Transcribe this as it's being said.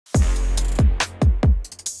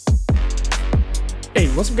Hey,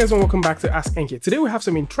 what's up guys, and welcome back to askNK. Today we have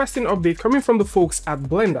some interesting update coming from the folks at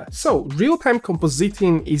Blender. So real-time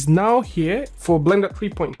compositing is now here for Blender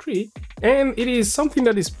 3.3 and it is something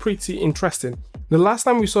that is pretty interesting. The last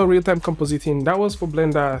time we saw real-time compositing, that was for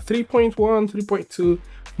Blender 3.1, 3.2,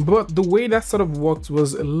 but the way that sort of worked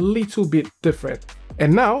was a little bit different.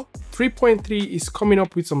 And now 3.3 is coming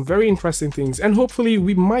up with some very interesting things, and hopefully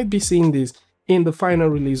we might be seeing this in the final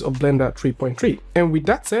release of Blender 3.3. And with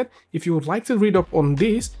that said, if you would like to read up on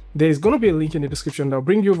this, there's going to be a link in the description that will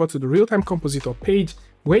bring you over to the Real-Time Compositor page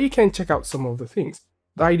where you can check out some of the things.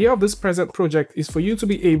 The idea of this present project is for you to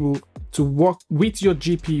be able to work with your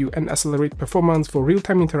GPU and accelerate performance for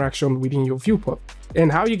real-time interaction within your viewport.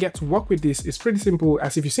 And how you get to work with this is pretty simple,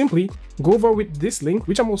 as if you simply go over with this link,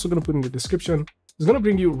 which I'm also going to put in the description. It's going to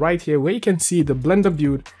bring you right here where you can see the Blender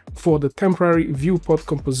build for the temporary viewport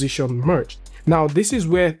composition merge. Now, this is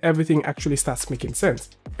where everything actually starts making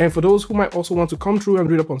sense. And for those who might also want to come through and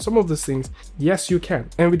read up on some of these things, yes, you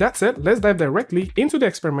can. And with that said, let's dive directly into the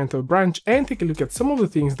experimental branch and take a look at some of the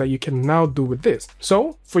things that you can now do with this.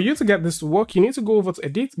 So for you to get this to work, you need to go over to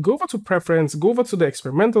Edit, go over to Preference, go over to the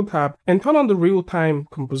Experimental tab and turn on the Real-Time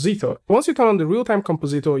Compositor. Once you turn on the Real-Time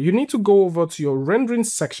Compositor, you need to go over to your rendering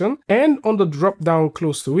section, and on the drop down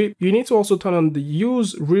close to it, you need to also turn on the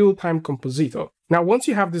Use Real-Time Compositor. Now, once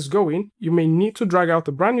you have this going, you may need to drag out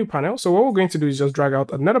a brand new panel. So what we're going to do is just drag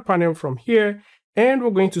out another panel from here, and we're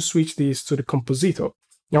going to switch this to the compositor.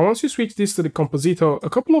 Now, once you switch this to the compositor, a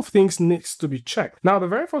couple of things needs to be checked. Now, the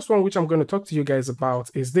very first one, which I'm going to talk to you guys about,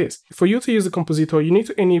 is this. For you to use the compositor, you need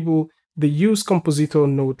to enable the Use Compositor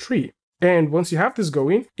Node tree. And once you have this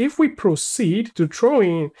going, if we proceed to throw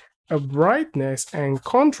in a brightness and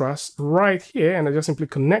contrast right here, and I just simply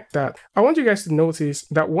connect that, I want you guys to notice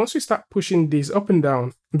that once we start pushing these up and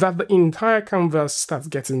down, that the entire canvas starts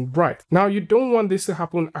getting bright. Now, you don't want this to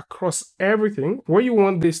happen across everything. What you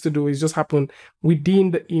want this to do is just happen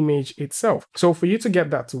within the image itself. So for you to get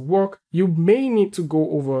that to work, you may need to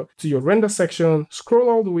go over to your render section, scroll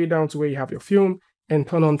all the way down to where you have your film, and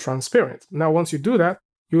turn on transparent. Now, once you do that,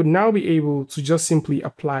 you would now be able to just simply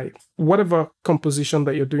apply whatever composition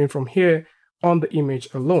that you're doing from here on the image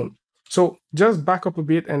alone. So just back up a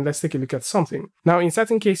bit and let's take a look at something. Now, in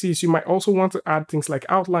certain cases, you might also want to add things like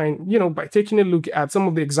outline, by taking a look at some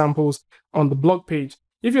of the examples on the blog page.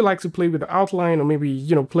 If you like to play with the outline, or maybe,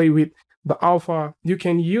 play with the alpha, you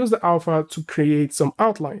can use the alpha to create some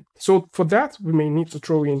outline. So for that, we may need to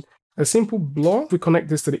throw in a simple blur. If we connect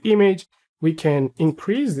this to the image, we can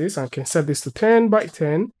increase this and can set this to 10 by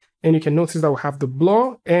 10. And you can notice that we have the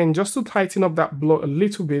blur. And just to tighten up that blur a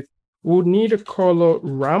little bit, we'll need a color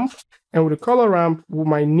ramp. And with the color ramp, we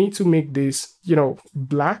might need to make this,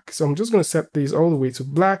 black. So I'm just going to set this all the way to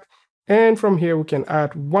black. And from here, we can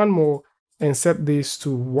add one more and set this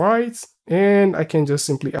to white. And I can just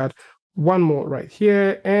simply add one more right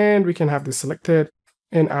here. And we can have this selected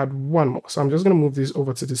and add one more. So I'm just going to move this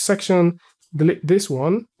over to this section, delete this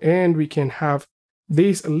one, and we can have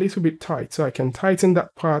this a little bit tight. So I can tighten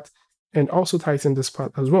that part and also tighten this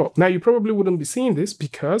part as well. Now, you probably wouldn't be seeing this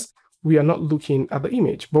because we are not looking at the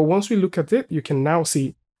image. But once we look at it, you can now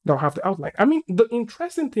see that I'll have the outline. I mean, the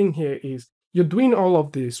interesting thing here is you're doing all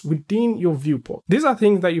of this within your viewport. These are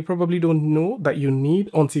things that you probably don't know that you need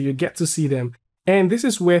until you get to see them. And this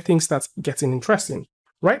is where things start getting interesting.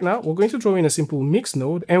 Right now, we're going to throw in a simple mix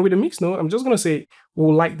node. And with the mix node, I'm just going to say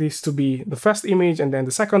we'll like this to be the first image and then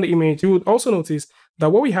the second image. You would also notice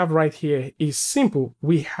that what we have right here is simple.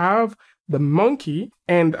 We have the monkey,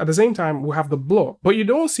 and at the same time, we have the blur. But you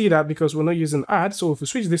don't see that because we're not using add. So if we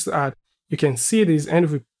switch this to add, you can see this. And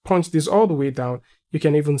if we punch this all the way down, you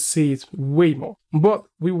can even see it way more. But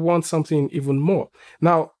we want something even more.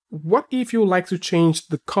 Now, what if you like to change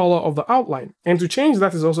the color of the outline? And to change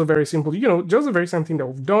that is also very simple. Just the very same thing that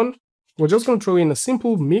we've done. We're just going to throw in a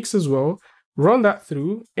simple mix as well, run that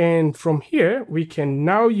through. And from here, we can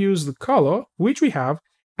now use the color, which we have,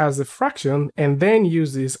 as the fraction, and then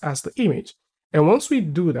use this as the image. And once we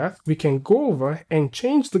do that, we can go over and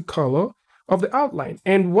change the color of the outline.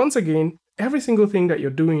 And once again, every single thing that you're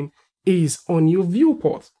doing is on your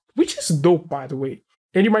viewport, which is dope, by the way.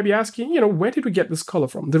 And you might be asking, where did we get this color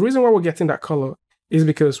from? The reason why we're getting that color is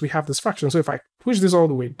because we have this fraction. So if I push this all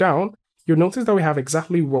the way down, you'll notice that we have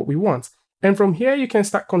exactly what we want. And from here, you can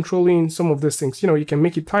start controlling some of these things. You can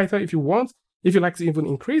make it tighter if you want. If you like to even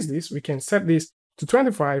increase this, we can set this to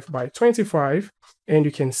 25 by 25. And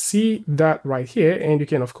you can see that right here. And you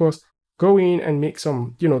can, of course, go in and make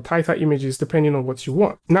some, tighter images depending on what you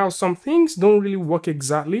want. Now, some things don't really work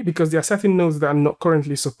exactly because there are certain nodes that are not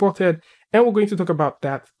currently supported. And we're going to talk about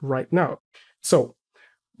that right now. So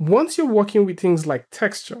once you're working with things like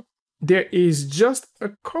texture, there is just a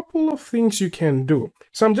couple of things you can do.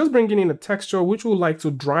 So I'm just bringing in a texture which we would like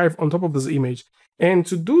to drive on top of this image. And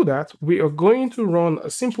to do that, we are going to run a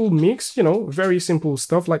simple mix, you know, very simple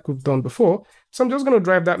stuff like we've done before. So I'm just going to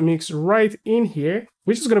drive that mix right in here,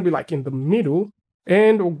 which is going to be like in the middle.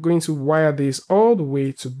 And we're going to wire this all the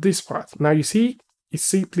way to this part. Now you see, it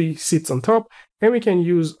simply sits on top, and we can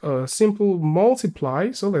use a simple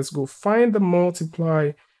multiply. So let's go find the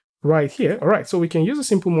multiply right here. All right, so we can use a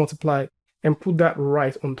simple multiply and put that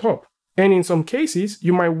right on top. And in some cases,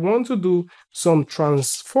 you might want to do some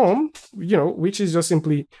transform, you know, which is just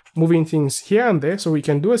simply moving things here and there. So we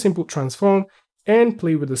can do a simple transform and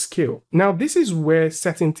play with the scale. Now, this is where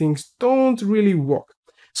certain things don't really work.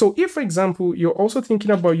 So if, for example, you're also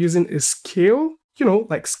thinking about using a scale, you know,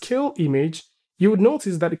 like scale image, you would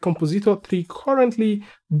notice that the Compositor 3 currently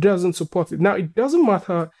doesn't support it. Now, it doesn't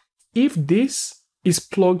matter if this is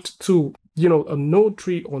plugged to, you know, a node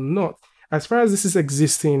tree or not. As far as this is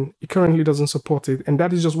existing, it currently doesn't support it, and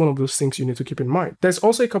that is just one of those things you need to keep in mind. There's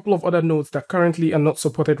also a couple of other nodes that currently are not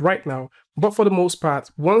supported right now, but for the most part,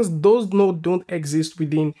 once those nodes don't exist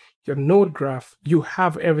within your node graph, you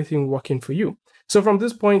have everything working for you. So from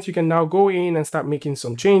this point, you can now go in and start making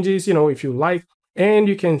some changes, you know, if you like, and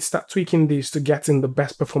you can start tweaking this to get in the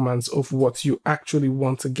best performance of what you actually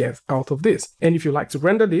want to get out of this. And if you like to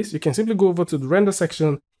render this, you can simply go over to the render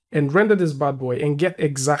section and render this bad boy and get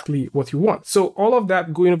exactly what you want. So all of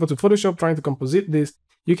that, going over to Photoshop, trying to composite this,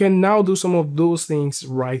 you can now do some of those things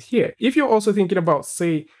right here. If you're also thinking about,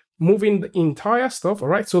 say, moving the entire stuff, all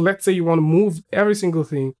right, so let's say you want to move every single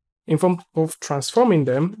thing in form of transforming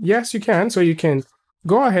them, yes, you can. So you can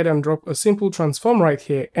go ahead and drop a simple transform right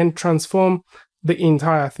here and transform the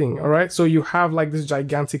entire thing, all right? So you have like this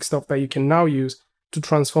gigantic stuff that you can now use to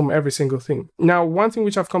transform every single thing. Now, one thing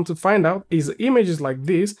which I've come to find out is images like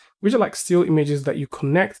this, which are like still images that you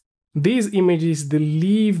connect. These images, they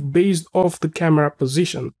leave based off the camera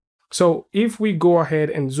position. So if we go ahead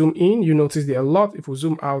and zoom in, you notice there are a lot. If we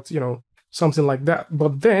zoom out, you know, something like that.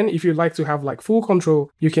 But then if you like to have like full control,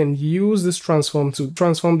 you can use this transform to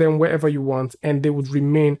transform them wherever you want, and they would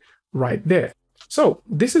remain right there. So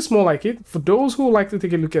this is more like it. For those who like to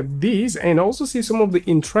take a look at these and also see some of the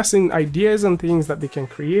interesting ideas and things that they can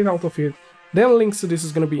create out of it, then links to this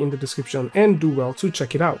is going to be in the description, and do well to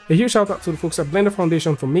check it out. A huge shout out to the folks at Blender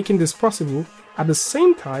Foundation for making this possible. At the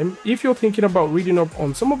same time, if you're thinking about reading up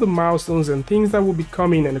on some of the milestones and things that will be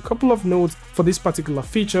coming and a couple of notes for this particular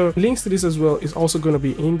feature, links to this as well is also going to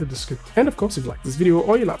be in the description. And of course, if you like this video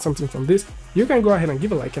or you like something from this, you can go ahead and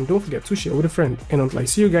give a like, and don't forget to share with a friend. And until I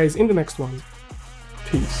see you guys in the next one,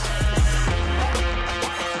 peace.